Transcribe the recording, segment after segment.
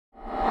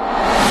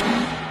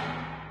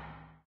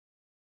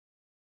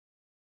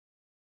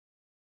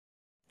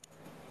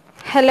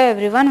Hello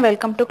everyone,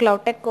 welcome to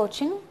Cloud Tech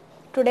Coaching.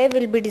 Today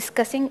we'll be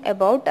discussing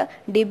about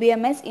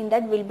DBMS. In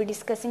that we'll be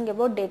discussing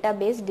about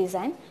database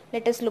design.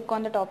 Let us look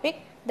on the topic.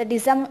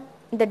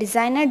 The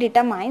designer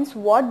determines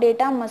what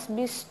data must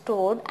be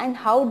stored and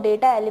how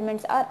data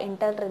elements are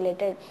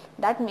interrelated.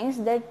 That means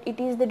that it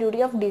is the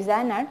duty of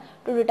designer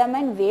to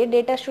determine where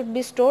data should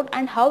be stored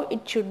and how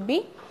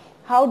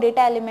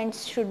data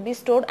elements should be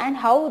stored and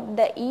how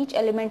each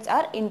elements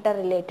are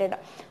interrelated.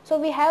 So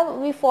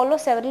we follow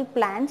several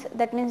plans,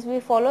 that means we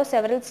follow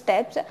several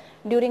steps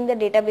during the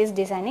database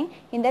designing.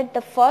 In that the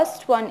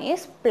first one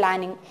is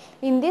planning.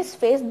 In this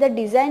phase the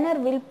designer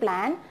will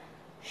plan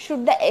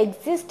should the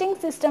existing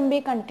system be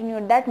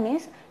continued, that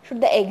means should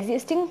the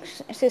existing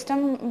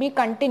system be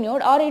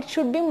continued or it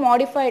should be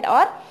modified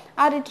or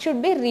it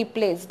should be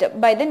replaced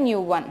by the new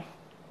one.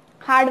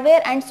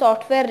 Hardware and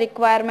software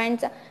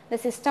requirements, the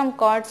system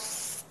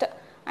cost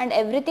and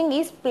everything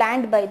is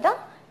planned by the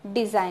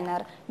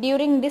designer.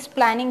 During this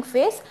planning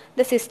phase,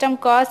 the system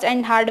cost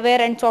and hardware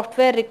and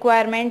software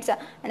requirements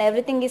and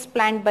everything is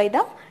planned by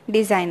the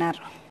designer.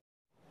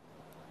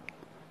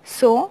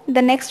 So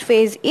the next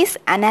phase is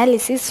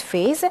analysis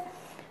phase.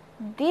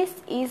 This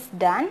is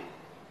done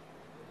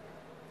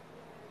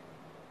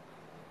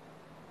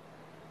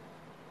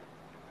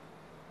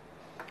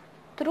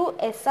through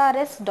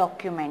SRS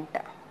document.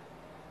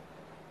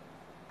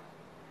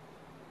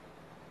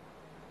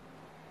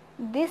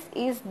 This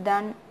is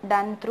done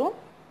through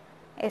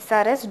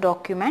SRS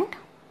document.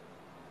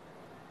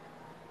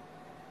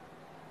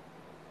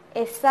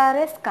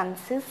 SRS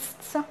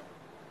consists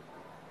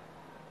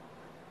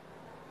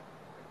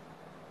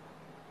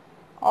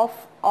of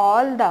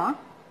all the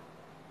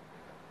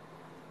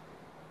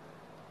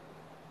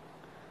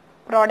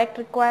product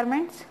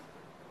requirements,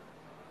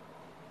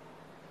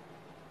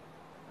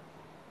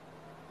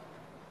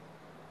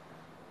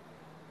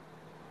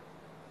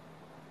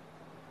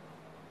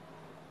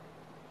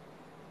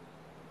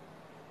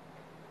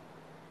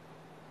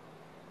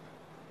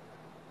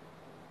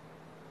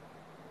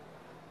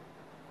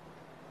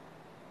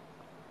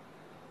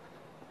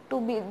 to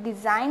be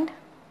designed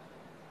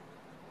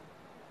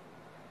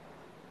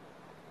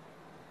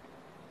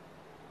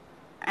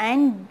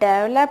and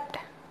developed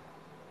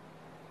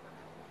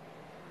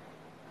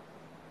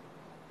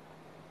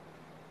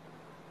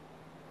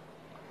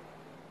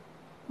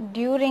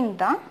during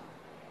the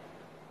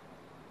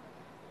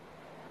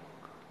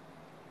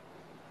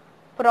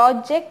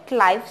project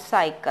life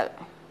cycle.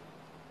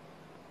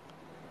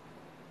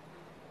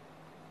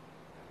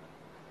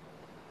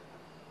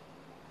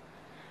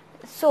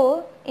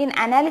 So in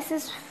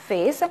analysis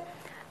phase,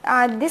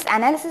 this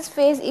analysis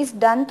phase is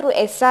done through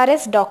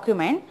SRS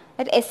document.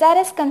 That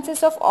SRS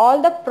consists of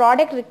all the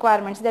product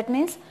requirements, that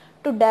means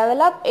to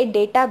develop a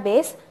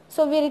database,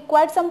 so we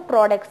required some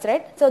products,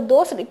 right? So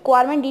those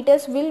requirement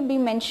details will be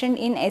mentioned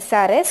in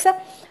SRS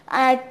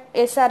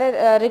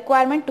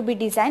requirement to be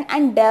designed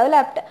and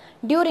developed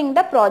during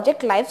the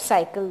project life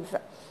cycles.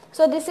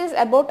 So this is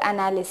about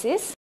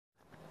analysis.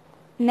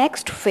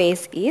 Next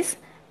phase is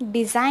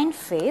design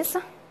phase.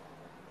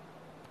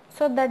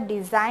 So the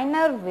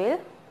designer will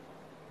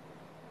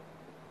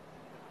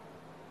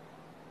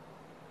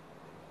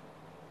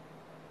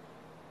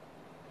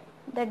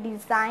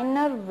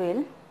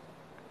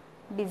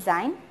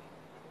design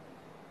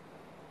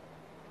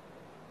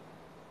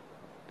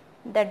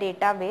the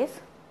database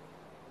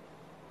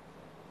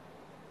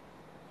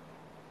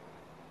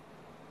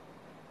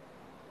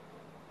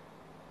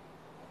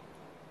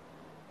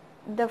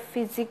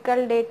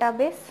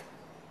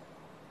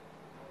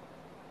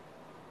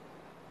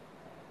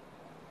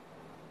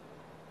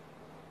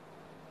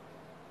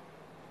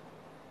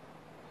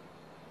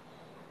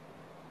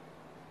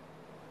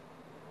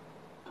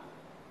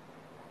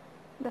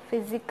the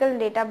physical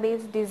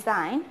database,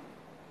 design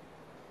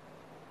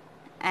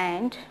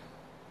and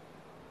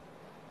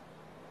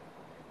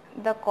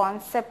the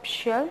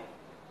conceptual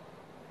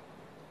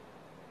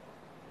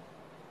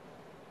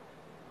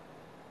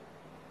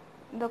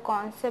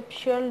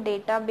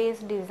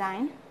database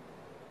design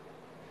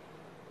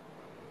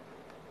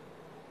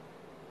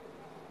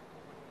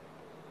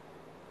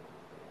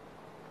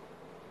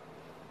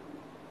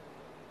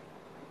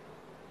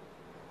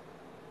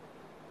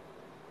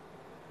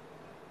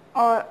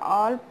are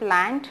all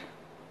planned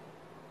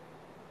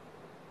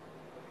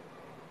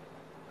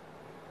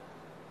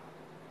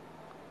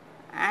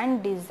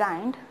and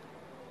designed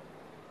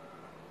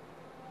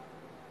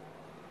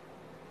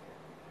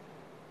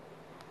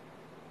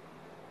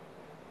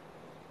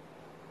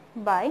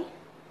by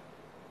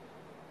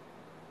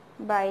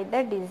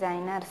the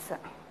designers.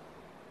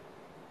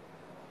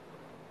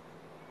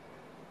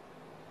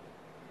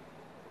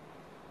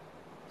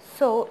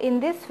 So in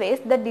this phase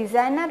the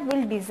designer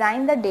will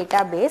design the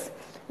database,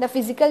 the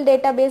physical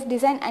database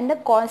design and the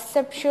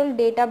conceptual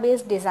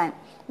database design.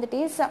 That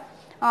is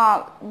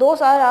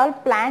those are all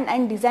planned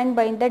and designed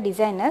by the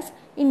designers.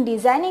 In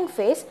designing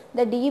phase,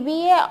 the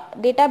DBA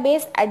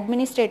database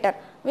administrator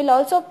will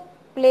also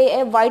play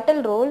a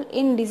vital role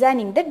in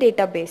designing the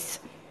database.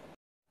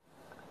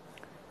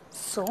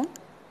 So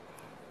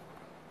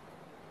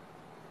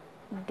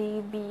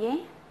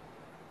DBA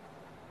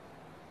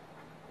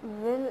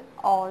will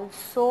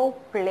also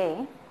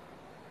play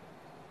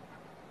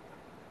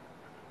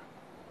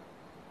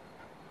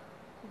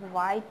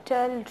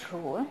vital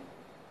role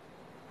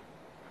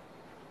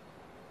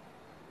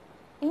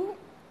in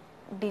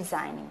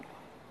designing.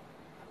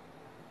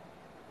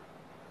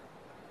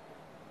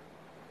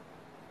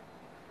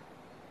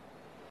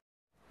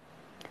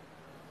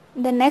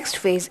 The next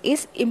phase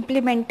is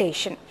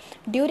implementation.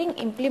 During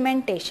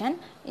implementation,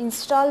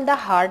 install the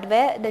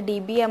hardware, the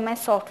DBMS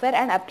software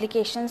and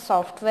application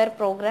software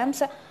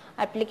programs.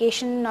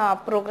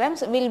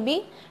 Programs will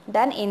be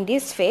done in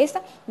this phase.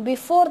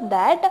 Before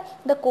that,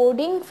 the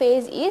coding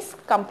phase is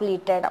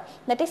completed.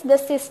 That is, the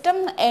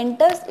system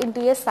enters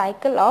into a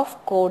cycle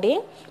of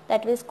coding.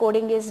 That is,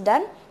 coding is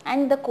done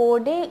and the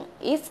coding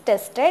is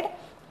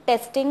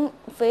testing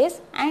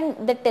phase,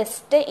 and the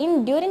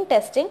during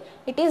testing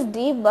it is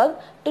debugged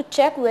to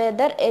check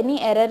whether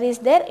any error is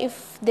there.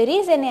 If there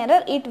is an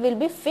error, it will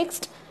be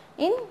fixed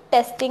in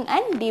testing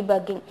and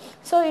debugging.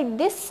 So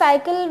this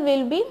cycle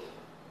will be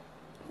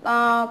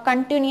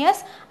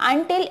continuous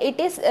until it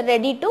is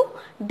ready to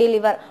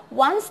deliver.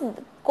 Once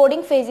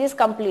coding phase is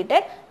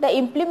completed, the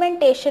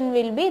implementation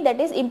will be, that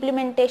is,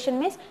 implementation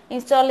means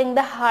installing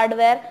the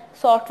hardware,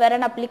 software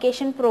and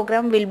application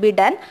program will be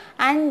done,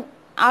 and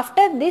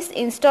after this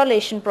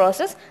installation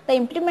process, the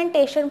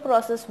implementation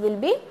process will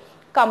be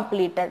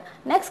completed.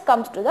 Next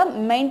comes to the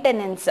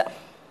maintenance.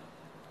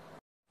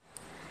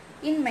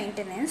 In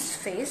maintenance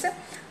phase,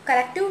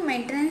 corrective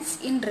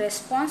maintenance in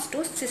response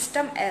to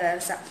system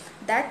errors.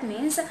 That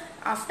means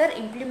after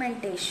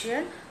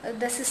implementation,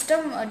 the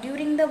system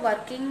during the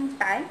working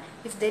time,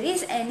 if there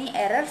is any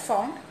error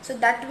found, so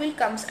that will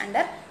comes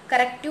under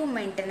corrective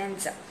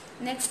maintenance.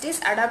 Next is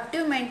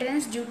adaptive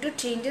maintenance due to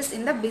changes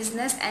in the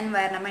business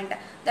environment.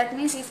 That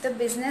means if the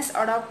business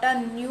adopt a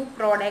new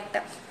product,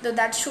 so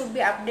that should be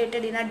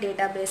updated in a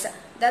database.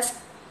 Thus,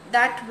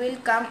 that will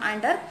come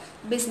under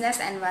business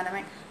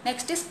environment.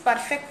 Next is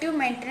perfective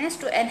maintenance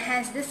to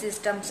enhance the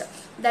systems.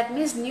 That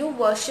means new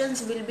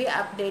versions will be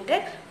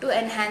updated to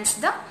enhance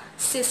the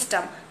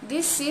system.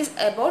 This is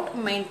about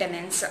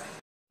maintenance.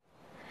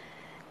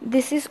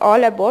 This is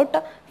all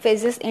about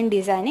phases in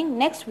designing.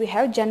 Next we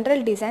have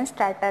general design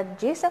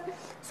strategies.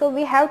 So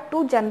we have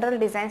two general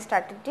design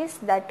strategies,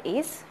 that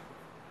is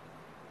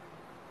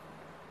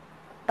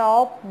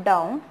top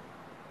down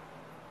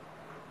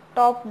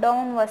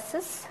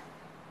versus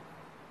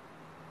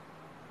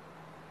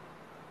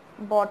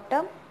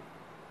bottom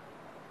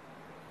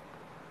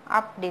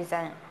up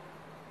design.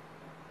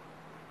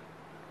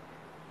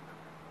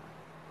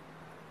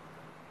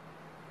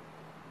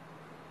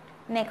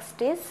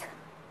 Next is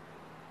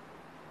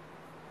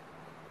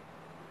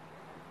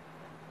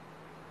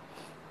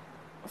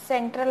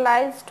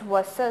centralized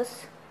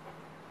versus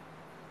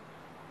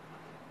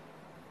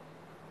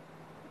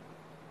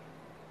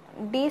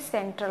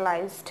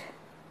decentralized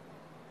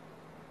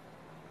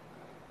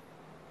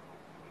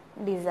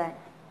design.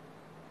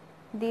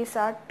 These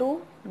are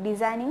two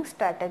designing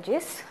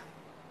strategies.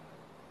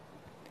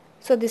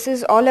 So this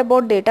is all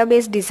about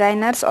database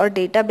designers or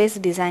database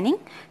designing.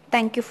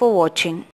 Thank you for watching.